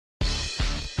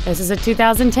This is a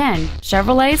 2010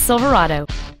 Chevrolet Silverado.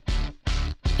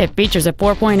 It features a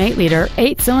 4.8-liter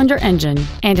 8-cylinder engine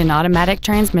and an automatic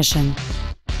transmission.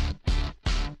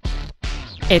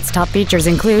 Its top features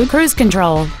include cruise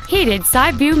control, heated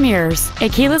side view mirrors, a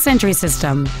keyless entry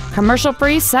system,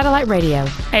 commercial-free satellite radio,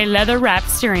 a leather-wrapped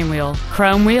steering wheel,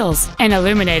 chrome wheels, an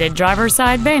illuminated driver's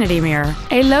side vanity mirror,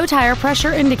 a low tire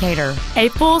pressure indicator, a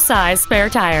full-size spare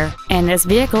tire, and this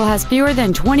vehicle has fewer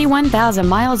than 21,000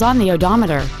 miles on the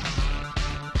odometer.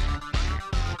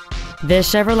 This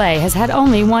Chevrolet has had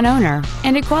only one owner,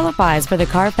 and it qualifies for the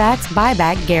Carfax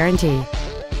buyback guarantee.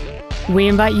 We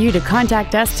invite you to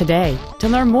contact us today to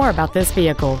learn more about this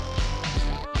vehicle.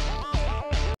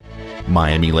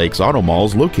 Miami Lakes Automall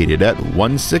is located at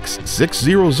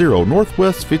 16600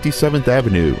 Northwest 57th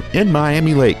Avenue in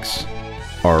Miami Lakes.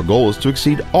 Our goal is to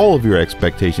exceed all of your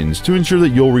expectations to ensure that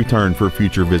you'll return for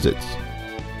future visits.